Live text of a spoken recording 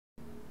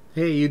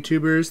Hey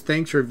YouTubers,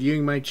 thanks for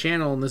viewing my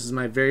channel, and this is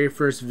my very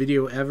first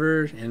video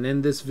ever, and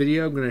in this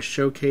video I'm going to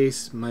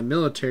showcase my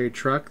military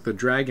truck, the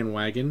Dragon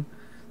Wagon.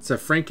 It's a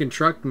Franken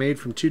truck made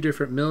from two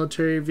different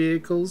military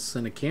vehicles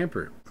and a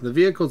camper. The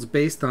vehicle it's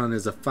based on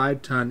is a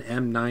 5-ton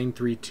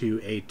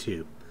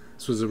M932A2.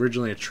 This was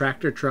originally a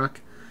tractor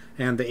truck,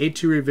 and the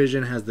A2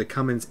 revision has the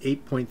Cummins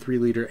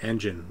 8.3-liter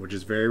engine, which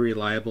is very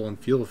reliable and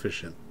fuel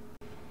efficient.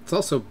 It's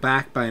also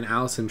backed by an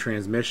Allison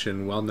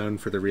transmission, well known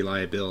for the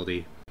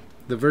reliability.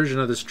 The version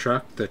of this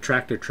truck, the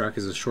tractor truck,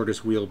 is the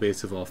shortest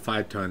wheelbase of all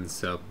 5 tons,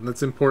 so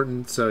that's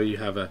important. So you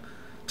have a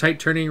tight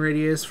turning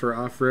radius for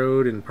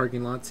off-road and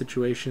parking lot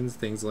situations,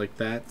 things like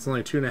that. It's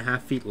only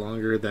 2.5 feet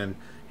longer than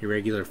a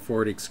regular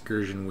Ford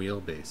Excursion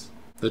wheelbase.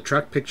 The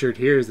truck pictured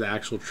here is the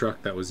actual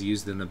truck that was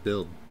used in the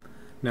build.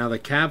 Now the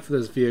cab for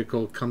this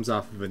vehicle comes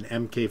off of an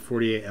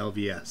MK48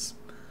 LVS.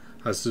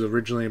 This is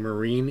originally a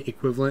Marine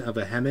equivalent of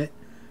a HEMTT.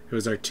 It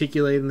was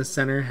articulated in the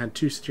center, had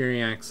 2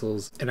 steering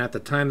axles, and at the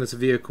time this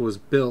vehicle was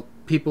built,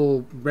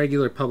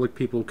 regular public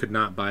people could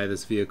not buy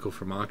this vehicle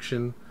from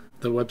auction.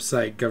 The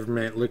website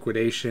Government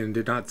Liquidation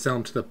did not sell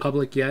them to the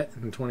public yet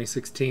in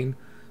 2016,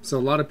 so a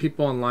lot of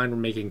people online were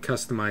making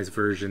customized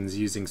versions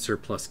using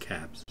surplus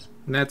cabs.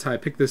 And that's how I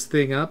picked this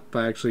thing up.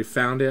 I actually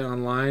found it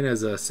online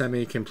as a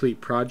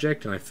semi-complete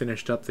project, and I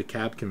finished up the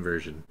cab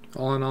conversion.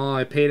 All in all,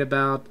 I paid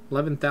about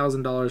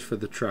 $11,000 for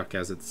the truck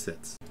as it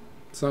sits.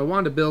 So I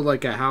wanted to build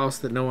like a house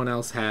that no one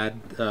else had,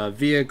 a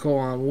vehicle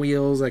on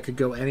wheels. I could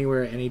go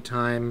anywhere at any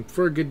time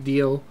for a good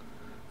deal,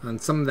 and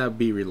something that would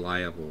be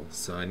reliable.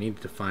 So I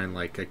needed to find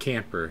like a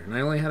camper, and I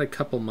only had a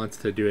couple months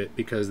to do it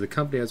because the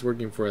company I was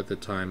working for at the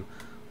time,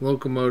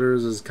 Local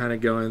Motors, was kind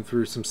of going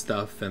through some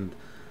stuff, and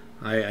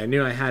I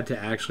knew I had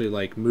to actually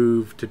like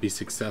move to be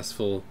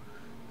successful.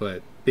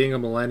 But being a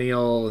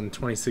millennial in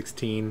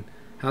 2016,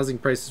 housing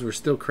prices were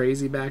still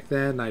crazy back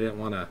then. I didn't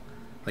want to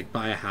like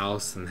buy a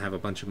house and have a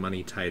bunch of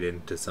money tied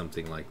into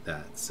something like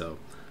that. So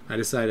I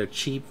decided a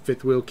cheap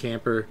 5th wheel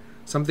camper,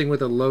 something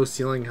with a low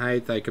ceiling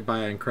height that I could buy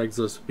on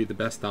Craigslist would be the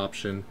best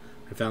option.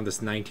 I found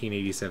this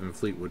 1987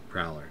 Fleetwood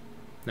Prowler.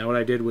 Now what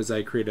I did was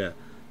I created a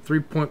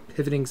 3-point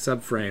pivoting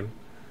subframe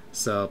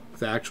so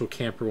the actual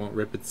camper won't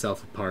rip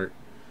itself apart,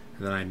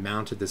 and then I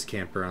mounted this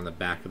camper on the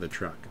back of the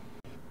truck.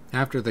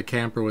 After the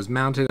camper was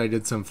mounted, I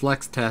did some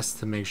flex tests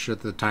to make sure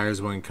that the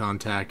tires wouldn't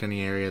contact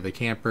any area of the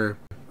camper.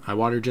 I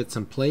water jet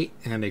some plate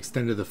and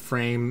extended the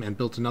frame and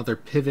built another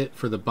pivot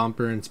for the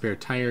bumper and spare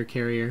tire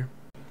carrier.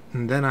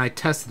 And then I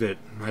tested it.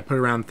 I put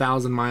around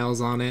 1,000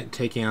 miles on it,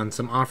 taking on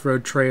some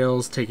off-road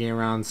trails, taking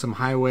around some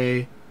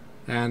highway,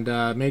 and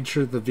made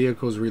sure the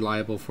vehicle was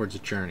reliable for its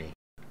journey.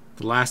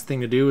 The last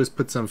thing to do was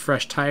put some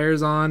fresh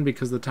tires on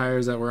because the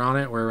tires that were on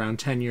it were around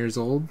 10 years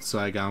old, so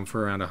I got them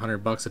for around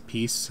 $100 a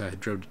piece. I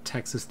drove to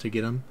Texas to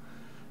get them.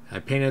 I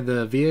painted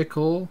the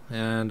vehicle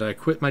and I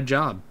quit my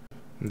job.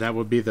 That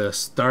would be the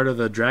start of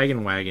the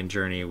Dragon Wagon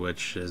journey,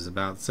 which is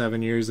about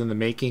 7 years in the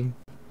making.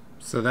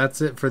 So that's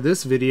it for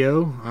this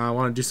video. I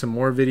want to do some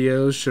more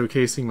videos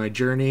showcasing my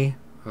journey,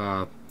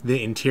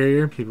 the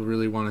interior. People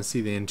really want to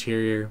see the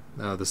interior,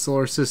 the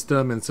solar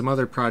system, and some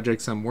other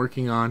projects I'm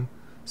working on.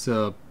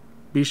 So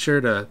be sure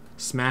to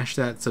smash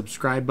that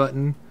subscribe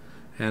button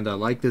and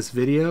like this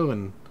video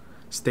and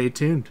stay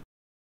tuned.